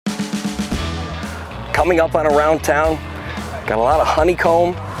coming up on Around Town. Got a lot of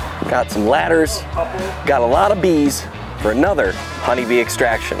honeycomb, got some ladders, got a lot of bees for another honeybee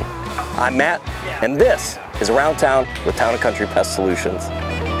extraction. I'm Matt, and this is Around Town with Town & Country Pest Solutions.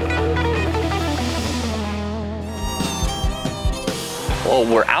 Well,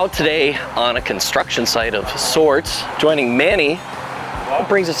 we're out today on a construction site of sorts. Joining Manny, what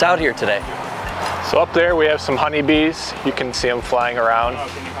brings us out here today? So up there we have some honeybees. You can see them flying around,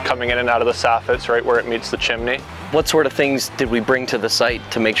 coming in and out of the soffits right where it meets the chimney. What sort of things did we bring to the site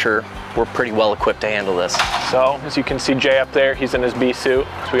to make sure we're pretty well equipped to handle this? So as you can see Jay up there, he's in his bee suit.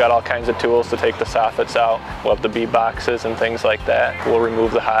 So we got all kinds of tools to take the soffits out. We'll have the bee boxes and things like that. We'll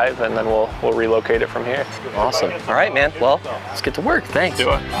remove the hive and then we'll relocate it from here. Awesome. All right, man. Well, let's get to work. Thanks. Do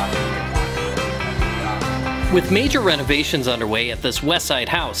it. With major renovations underway at this West Side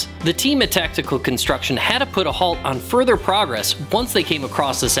house, the team at Tactical Construction had to put a halt on further progress once they came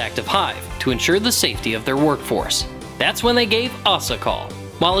across this active hive to ensure the safety of their workforce. That's when they gave us a call.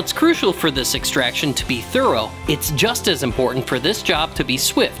 While it's crucial for this extraction to be thorough, it's just as important for this job to be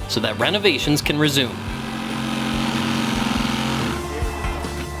swift so that renovations can resume.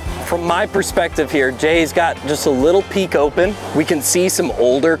 From my perspective here, Jay's got just a little peek open. We can see some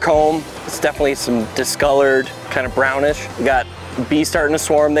older comb. It's definitely some discolored, kind of brownish. We got bees starting to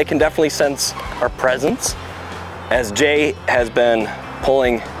swarm. They can definitely sense our presence. As Jay has been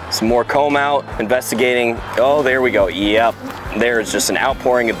pulling some more comb out, investigating. Oh, there we go. Yep, there is just an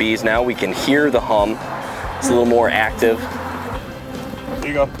outpouring of bees now. We can hear the hum. It's a little more active. Here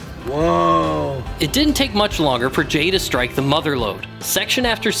you go. Whoa. It didn't take much longer for Jay to strike the mother lode. Section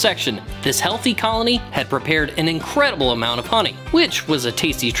after section, this healthy colony had prepared an incredible amount of honey, which was a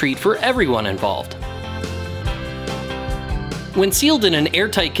tasty treat for everyone involved. When sealed in an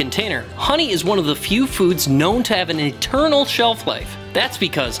airtight container, honey is one of the few foods known to have an eternal shelf life. That's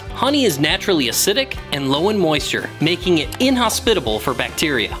because honey is naturally acidic and low in moisture, making it inhospitable for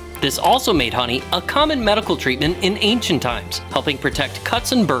bacteria. This also made honey a common medical treatment in ancient times, helping protect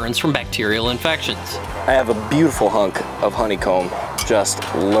cuts and burns from bacterial infections. I have a beautiful hunk of honeycomb, just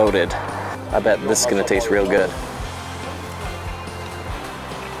loaded. I bet this is gonna taste real good.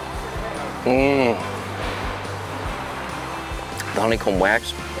 The honeycomb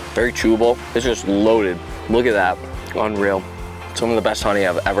wax, very chewable. It's just loaded. Look at that, unreal. Some of the best honey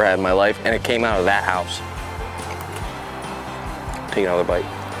I've ever had in my life, and it came out of that house. Take another bite.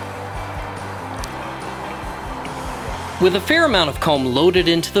 With a fair amount of comb loaded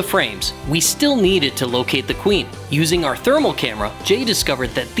into the frames, we still needed to locate the queen. Using our thermal camera, Jay discovered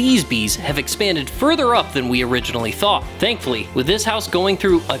that these bees have expanded further up than we originally thought. Thankfully, with this house going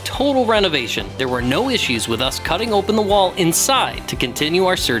through a total renovation, there were no issues with us cutting open the wall inside to continue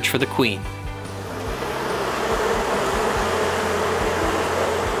our search for the queen.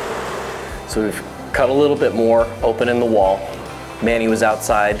 So we've cut a little bit more open in the wall. Manny was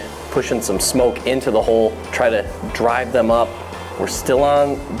outside pushing some smoke into the hole, try to drive them up. We're still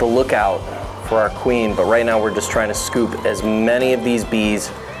on the lookout for our queen, but right now we're just trying to scoop as many of these bees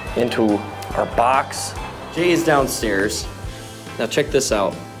into our box. Jay is downstairs. Now check this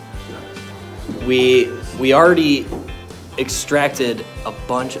out. We already extracted a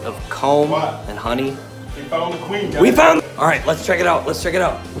bunch of comb and honey. We found the queen, guys. We found. All right, let's check it out. Let's check it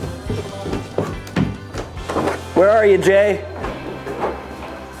out. Where are you, Jay?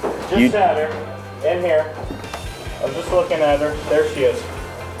 Just at her, in here. I was just looking at her. There she is.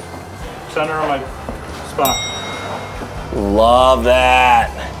 Center of my spot. Love that.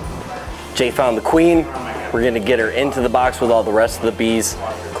 Jay found the queen. We're gonna get her into the box with all the rest of the bees,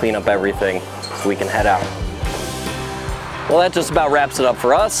 clean up everything so we can head out. Well, that just about wraps it up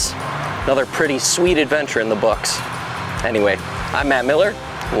for us. Another pretty sweet adventure in the books. Anyway, I'm Matt Miller.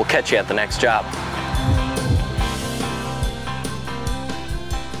 We'll catch you at the next job.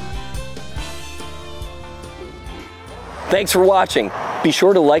 Thanks for watching. Be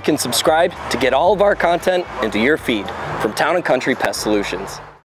sure to like and subscribe to get all of our content into your feed from Town & Country Pest Solutions.